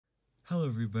Hello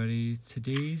everybody,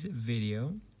 today's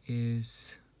video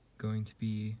is going to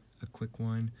be a quick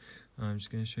one. I'm just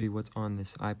going to show you what's on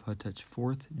this iPod Touch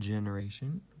 4th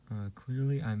generation.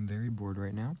 Clearly I'm very bored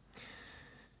right now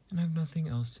and I have nothing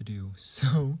else to do,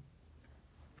 so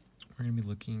we're going to be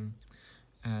looking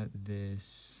at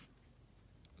this,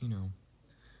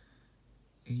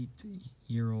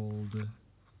 8-year-old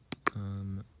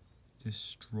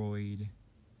destroyed,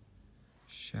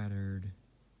 shattered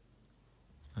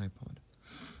iPod.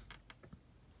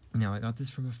 Now, I got this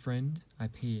from a friend. I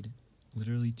paid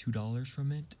literally $2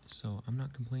 from it, so I'm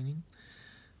not complaining.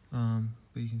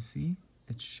 But you can see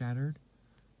it's shattered.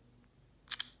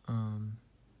 Pretty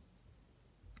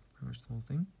much the whole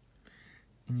thing.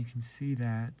 And you can see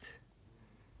that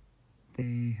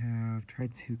they have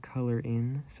tried to color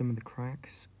in some of the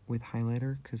cracks with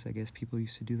highlighter, because I guess people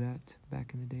used to do that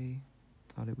back in the day.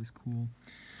 Thought it was cool.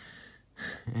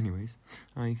 Anyways,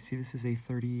 you can see this is a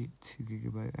 32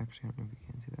 gigabyte. Actually, I don't know if you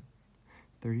can see that.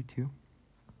 32.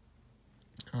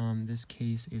 This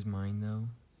case is mine though.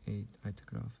 I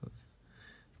took it off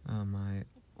of my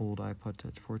old iPod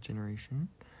Touch 4th generation.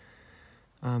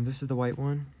 This is the white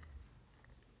one,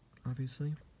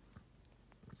 obviously.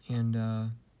 And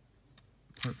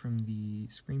apart from the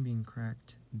screen being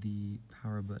cracked, the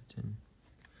power button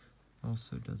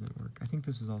also doesn't work. I think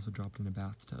this was also dropped in a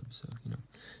bathtub, so so you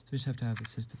just have to have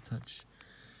assistive touch.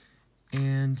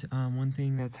 And one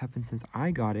thing that's happened since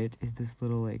I got it is this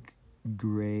little like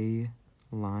gray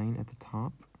line at the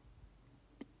top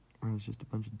where it's just a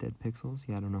bunch of dead pixels.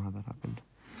 Yeah, I don't know how that happened.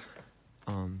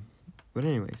 But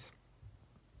anyways,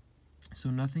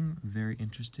 so nothing very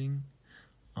interesting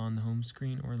on the home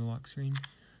screen or the lock screen.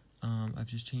 I've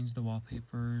just changed the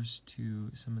wallpapers to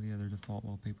some of the other default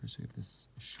wallpapers. So we have this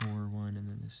shore one and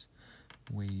then this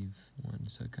wave one.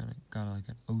 So it kind of got like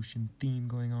an ocean theme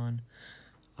going on.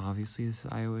 Obviously, this is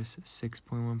iOS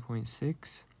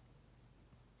 6.1.6.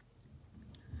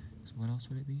 So what else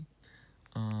would it be?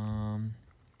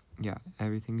 Yeah,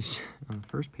 everything's on the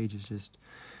first page is just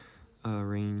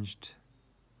arranged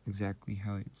exactly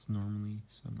how it's normally.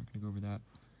 So I'm not going to go over that.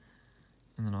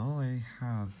 And then all I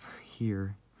have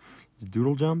here is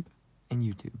Doodle Jump and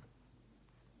YouTube.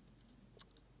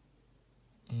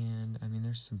 And I mean,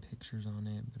 there's some pictures on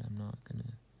it, but I'm not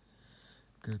gonna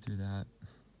go through that.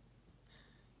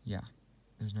 Yeah,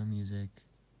 there's no music.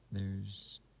 I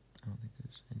don't think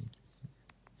there's anything.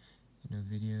 No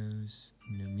videos,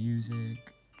 no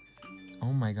music.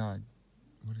 Oh my god,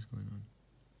 what is going on?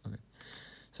 Okay,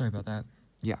 sorry about that.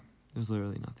 Yeah, there's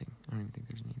literally nothing. I don't even think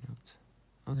there's any notes.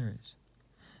 Oh, there is.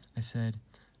 I said,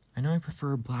 I know I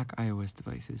prefer black iOS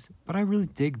devices, but I really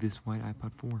dig this white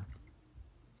iPod 4. I'm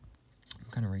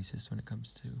kind of racist when it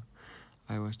comes to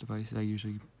iOS devices. I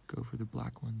usually go for the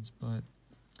black ones, but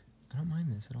I don't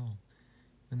mind this at all,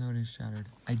 even though it is shattered.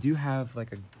 I do have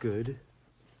like a good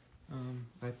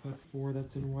iPod 4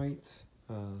 that's in white.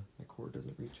 My cord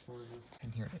doesn't reach far enough.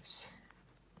 And here it is.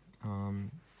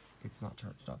 It's not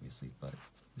charged, obviously, but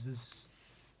this is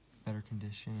better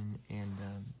condition, and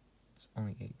it's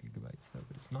only 8 gigabytes though,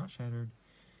 but it's not shattered.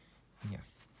 And yeah.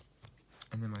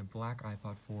 And then my black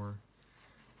iPod 4,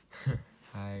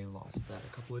 I lost that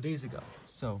a couple of days ago,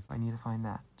 so I need to find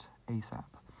that ASAP.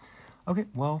 Okay,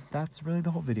 well, that's really the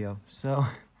whole video, so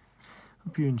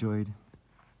hope you enjoyed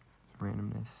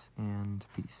randomness, and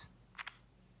peace.